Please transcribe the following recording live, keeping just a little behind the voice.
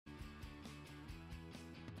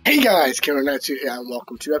Hey guys, Kieran92 here and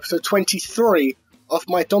welcome to episode 23 of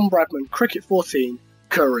my Bradman Cricket 14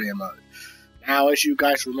 career mode. Now, as you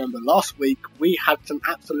guys remember, last week we had some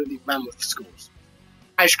absolutely mammoth scores.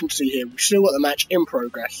 As you can see here, we still got the match in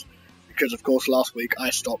progress because, of course, last week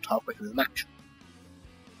I stopped halfway through the match.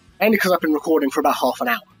 Mainly because I've been recording for about half an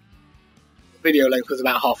hour. The video length was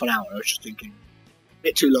about half an hour. I was just thinking, a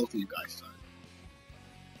bit too long for you guys. So.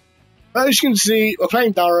 But as you can see, we're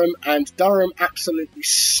playing Durham, and Durham absolutely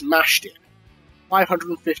smashed it.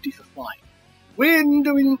 550 for 5. We're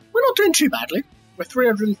not doing too badly. We're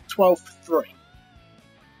 312 for 3.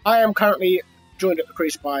 I am currently joined at the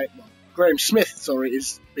crease by, Graham Smith,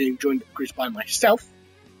 is being joined at the crease by myself.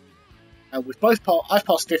 And I've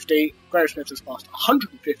passed 50, Graham Smith has passed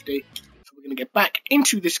 150, so we're going to get back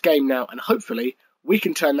into this game now, and hopefully we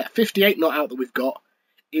can turn that 58 not out that we've got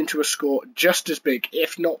into a score just as big,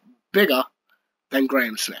 if not bigger, than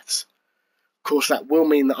Graham Smith's. Of course, that will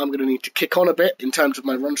mean that I'm going to need to kick on a bit in terms of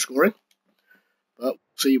my run scoring, but we'll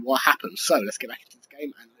see what happens. So let's get back into this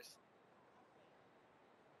game and let's...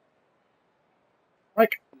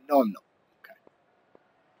 Right? No, I'm not. Okay.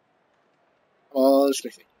 Come on,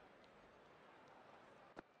 Smithy.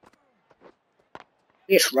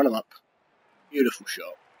 Yes, run him up. Beautiful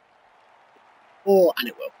shot. Oh, and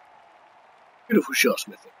it will. Beautiful shot,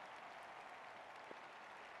 Smithy.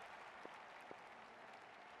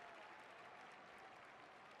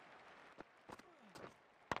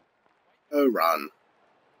 Oh, run.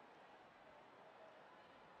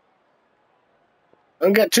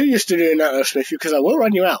 Don't get too used to doing that, though, Smithy, because I will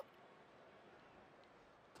run you out.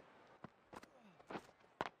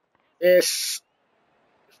 Yes.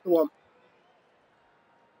 It's the one.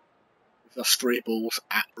 That's 3 balls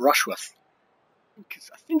at Rushworth.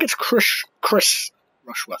 I think it's Chris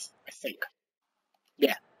Rushworth, I think.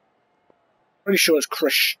 Yeah. Pretty sure it's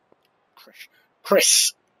Chris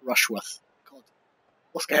Rushworth. God,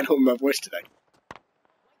 what's going on with my voice today?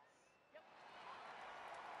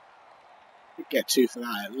 Could get 2 for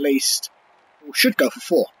that at least. We should go for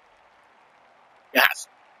 4. Yes.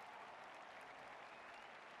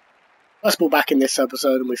 First ball back in this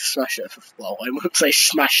episode and we've smashed it for, well, I wouldn't say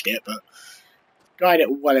smashed it, but guided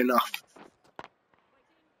it well enough.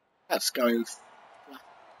 That's going flat.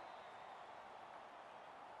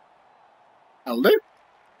 That'll do.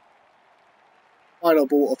 Final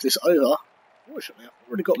ball of this over. Fortunately, I've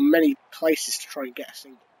already got many places to try and get a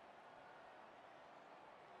single.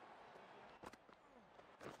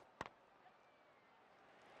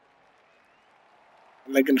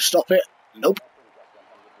 Are they going to stop it? Nope.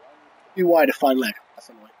 Too wide a fine leg. That's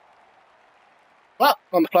annoying. But,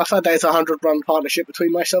 on the plus side, there's a 100-run partnership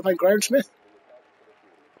between myself and Graham Smith.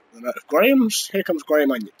 The note of Graham's, here comes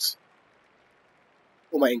Graham Onions.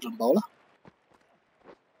 Former England bowler.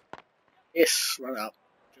 Yes, run up.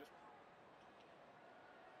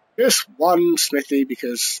 Just one, Smithy,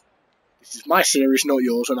 because this is my series, not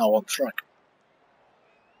yours, and I want strike.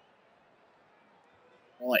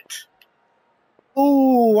 Right.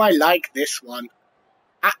 Ooh, I like this one.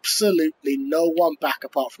 Absolutely no one back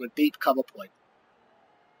apart from a deep cover point.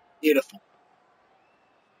 Beautiful.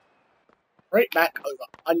 Right back over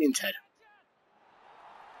Onion's head.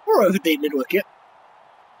 Or over deep mid wicket.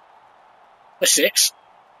 A 6.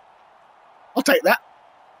 I'll take that.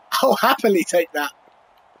 I'll happily take that.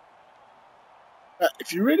 But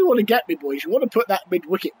if you really want to get me, boys, you want to put that mid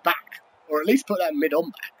wicket back. Or at least put that mid on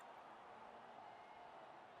back.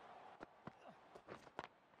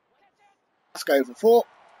 Let's go for 4.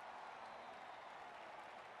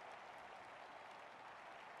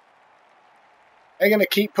 They're going to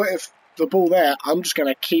keep putting the ball there. I'm just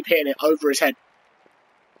going to keep hitting it over his head.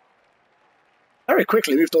 Very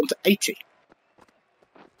quickly moved on to 80.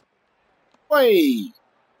 Way.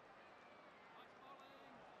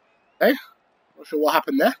 Okay. Not sure what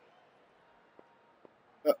happened there.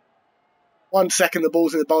 But 1 second the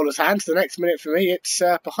ball's in the bowler's hands. The next minute for me it's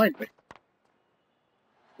behind me.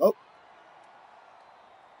 Well.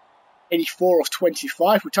 84 off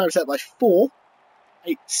 25. We times that by 4.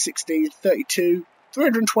 8, 16, 32,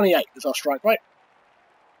 328 is our strike rate.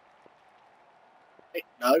 Hey,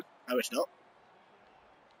 no, it's not.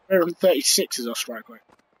 336 is our strike rate.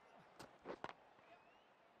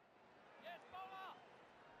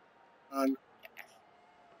 And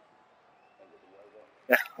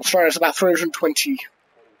yeah, I'll throw us about 320,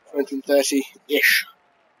 330-ish,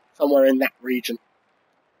 somewhere in that region.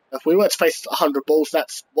 If we were to face 100 balls,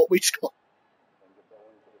 that's what we'd score.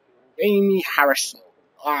 Jamie Harrison.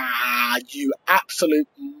 Ah, you absolute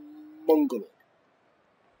mongol.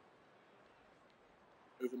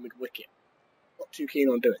 Over mid-wicket. Not too keen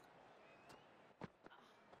on doing.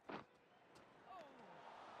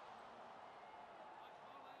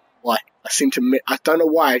 seem to I don't know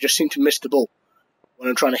why, I just seem to miss the ball when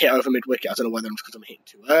I'm trying to hit over mid-wicket. I don't know whether it's because I'm hitting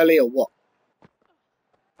too early or what.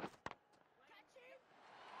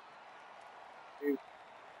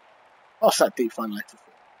 Pass that deep fine leg to four.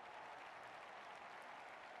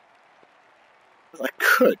 I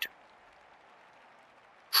could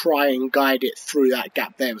try and guide it through that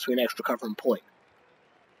gap there between extra cover and point.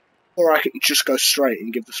 Or I can just go straight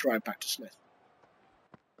and give the stride back to Smith.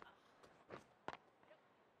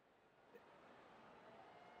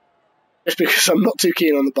 Just because I'm not too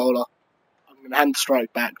keen on the bowler, I'm going to hand the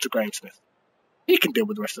strike back to Graham Smith. He can deal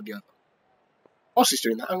with the rest of the other. Whilst he's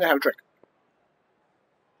doing that, I'm going to have a drink.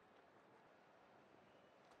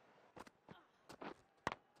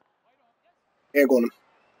 Here, Gordon.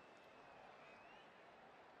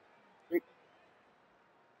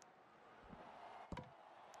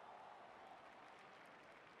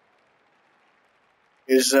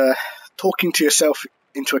 Is talking to yourself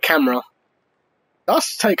into a camera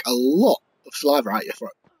does take a lot of saliva out your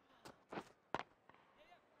throat.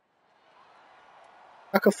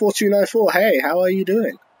 Like a 4294, hey, how are you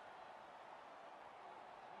doing?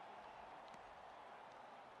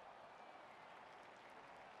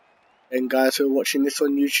 And guys who are watching this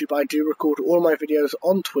on YouTube, I do record all my videos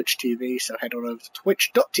on Twitch TV, so head on over to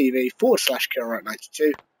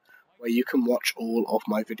twitch.tv/KillRight92, where you can watch all of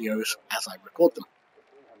my videos as I record them.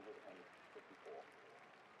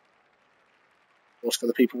 Of course, for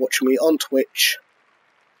the people watching me on Twitch,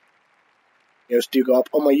 videos do go up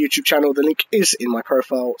on my YouTube channel. The link is in my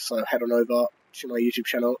profile, so head on over to my YouTube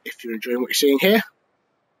channel if you're enjoying what you're seeing here.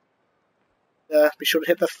 Be sure to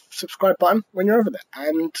hit the subscribe button when you're over there.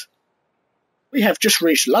 And we have just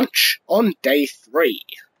reached lunch on day 3.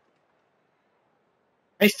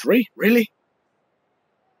 Day 3? Really?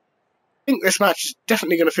 I think this match is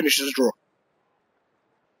definitely going to finish as a draw.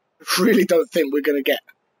 I really don't think we're going to get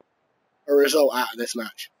a result out of this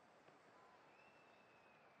match.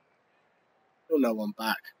 Still no one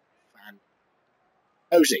back. Fan.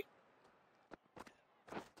 Nosy.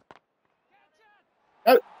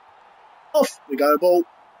 Go. Off we go, ball.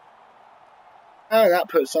 And that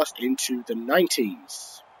puts us into the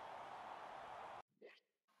 90s.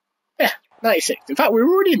 Yeah, 96. In fact, we were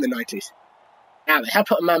already in the 90s. Now, they have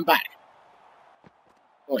put a man back.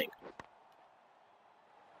 Annoying.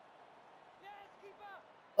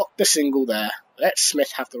 Got the single there. Let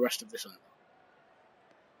Smith have the rest of this over.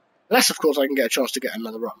 Unless, of course, I can get a chance to get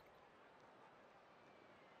another run.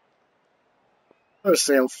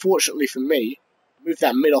 Firstly, unfortunately for me, move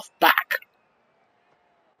that mid-off back.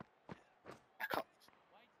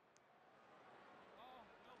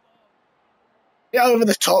 Get over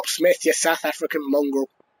the top, Smith, you South African mongrel.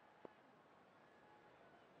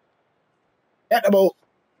 Get the ball.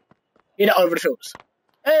 Get it over the fielders.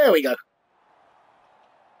 There we go.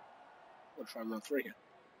 I'll try and run through here.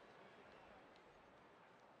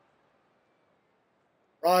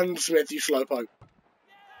 Run, Smith, you slowpoke.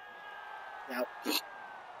 Now,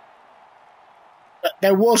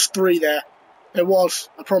 there was 3 there. There was,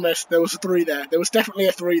 I promise, there was a 3 there. There was definitely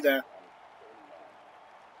a 3 there.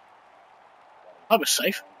 I was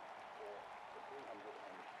safe.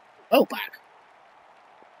 Well back.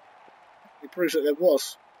 It proves that there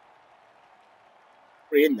was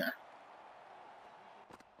 3 in there.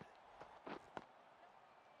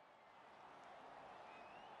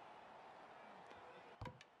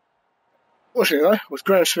 Fortunately though, with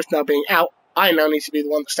Graham Smith now being out, I now need to be the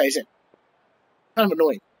one that stays in. Kind of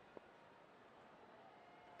annoying.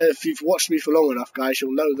 If you've watched me for long enough, guys,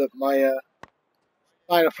 you'll know that my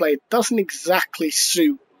line of play doesn't exactly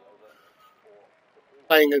suit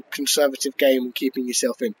playing a conservative game and keeping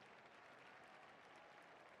yourself in.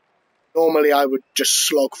 Normally I would just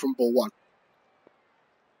slog from ball 1.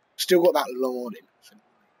 Still got that long on him.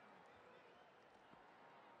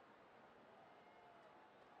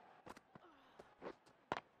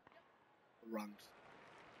 Runs.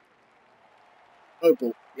 Oh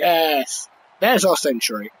ball. Yes! There's our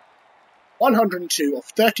century. 102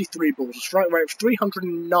 off 33 balls, a strike rate of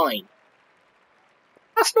 309.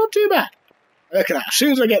 That's not too bad. Look at that. As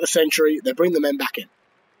soon as I get the century, they bring the men back in.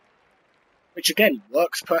 Which again,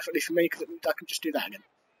 works perfectly for me because it means I can just do that again.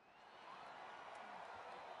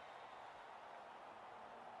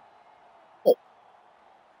 Oh.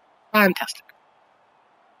 Fantastic.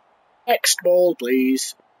 Next ball,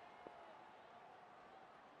 please.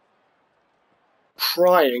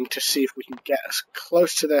 Trying to see if we can get as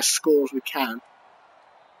close to their score as we can.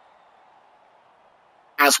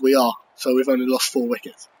 As we are. So we've only lost 4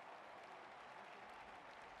 wickets.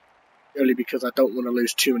 Only because I don't want to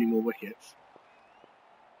lose too many more wickets.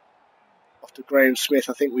 After Graham Smith,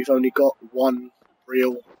 I think we've only got 1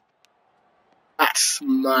 real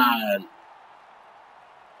Man.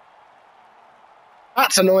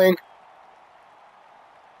 That's annoying.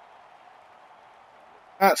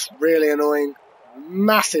 That's really annoying.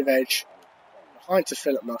 Massive edge. Behind to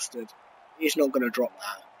Philip Mustard. He's not going to drop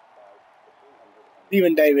that.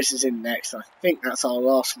 Stephen Davis is in next. I think that's our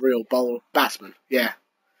last real batsman. Yeah.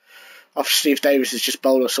 After Steve Davis is just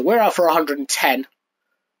bowler. So we're out for 110.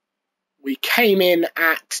 We came in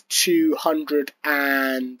at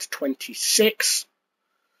 226.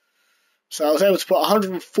 So I was able to put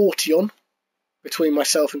 140 on between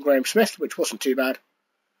myself and Graham Smith, which wasn't too bad.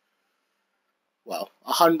 Well,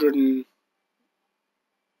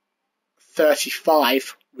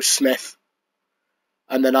 135 was Smith.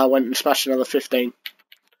 And then I went and smashed another 15.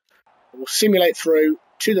 We'll simulate through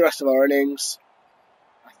to the rest of our innings.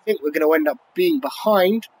 I think we're going to end up being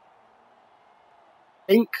behind.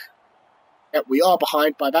 Yep, we are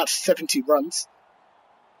behind by about 70 runs.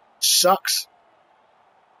 Sucks.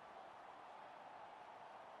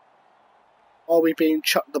 Are we being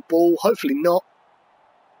chucked the ball? Hopefully not.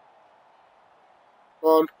 Come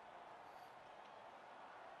on.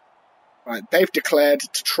 Right, they've declared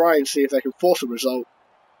to try and see if they can force a result.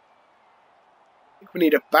 I think we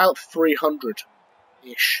need about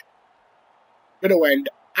 300-ish. Going to end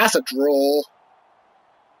as a draw.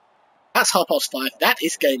 That's 5:30. That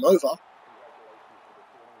is game over.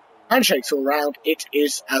 Handshakes all round. It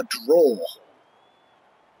is a draw.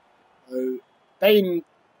 So Dane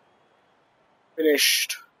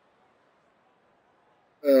finished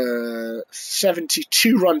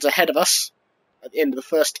 72 runs ahead of us at the end of the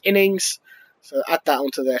first innings. So add that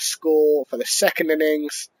onto their score for the second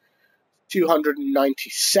innings.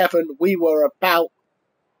 297. We were about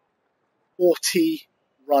 40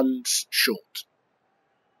 runs short.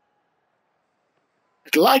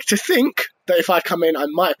 I'd like to think that if I'd come in, I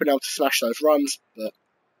might have been able to smash those runs, but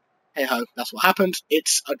hey ho, that's what happened.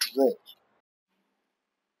 It's a draw.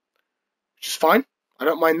 Which is fine. I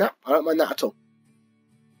don't mind that. I don't mind that at all.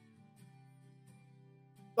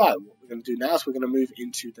 So, what we're going to do now is we're going to move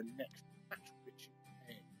into the next match, which is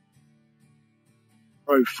a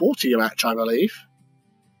Pro 40 match, I believe.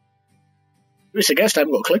 Who is against? I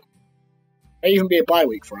haven't got a clue. May even be a bye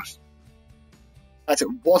week for us. As it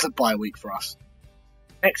was a bye week for us.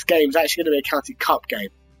 Next game is actually going to be a County Cup game.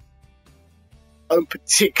 I don't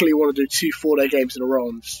particularly want to do 2 4-day games in a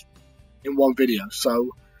row in one video.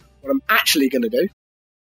 So, what I'm actually going to do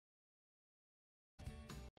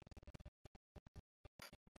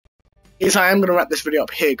is I am going to wrap this video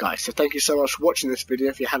up here, guys. So thank you so much for watching this video.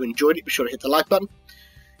 If you have enjoyed it, be sure to hit the like button.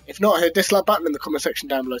 If not, hit the dislike button in the comment section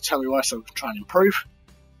down below. Tell me why, so I can try and improve.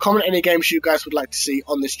 Comment any games you guys would like to see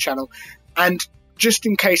on this channel. And just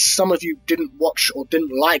in case some of you didn't watch or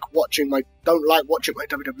don't like watching my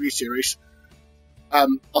WWE series,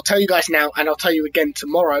 I'll tell you guys now, and I'll tell you again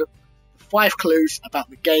tomorrow, 5 clues about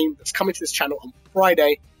the game that's coming to this channel on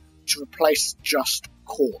Friday to replace Just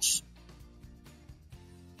Cause.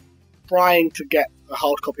 Trying to get a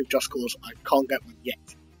hard copy of Just Cause. I can't get one yet.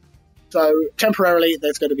 So temporarily,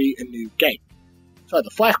 there's going to be a new game. So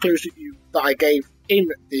the 5 clues that I gave in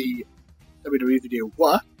the WWE video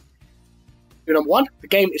were: number 1, the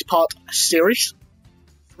game is part of a series.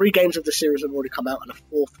 3 games of the series have already come out, and a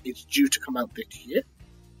 4th is due to come out this year.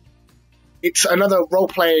 It's another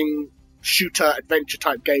role-playing shooter adventure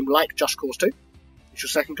type game like Just Cause 2. It's your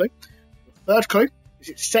second clue. The 3rd clue is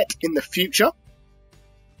it's set in the future.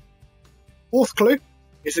 4th clue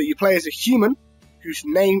is that you play as a human whose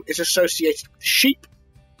name is associated with sheep.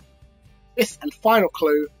 5th and final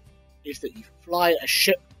clue is that you fly a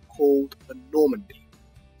ship called the Normandy.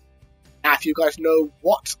 Now, if you guys know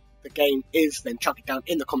what the game is, then chuck it down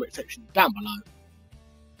in the comment section down below.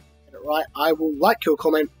 Get it right, I will like your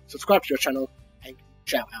comment, subscribe to your channel, and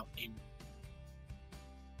shout out in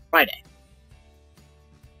Friday.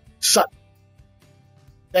 So,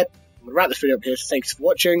 then, I'm going to wrap this video up here, so thanks for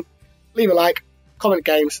watching. Leave a like, comment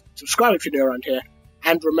games, subscribe if you're new around here,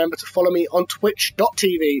 and remember to follow me on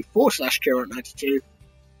twitch.tv/Kieran92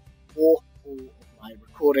 for all of my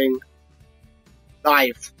recording,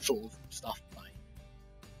 live sort of stuff.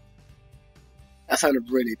 That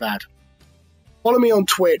sounded really bad. Follow me on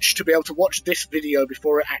Twitch to be able to watch this video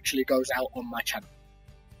before it actually goes out on my channel.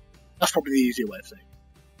 That's probably the easier way of saying it.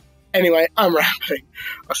 Anyway, I'm rambling.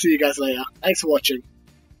 I'll see you guys later. Thanks for watching.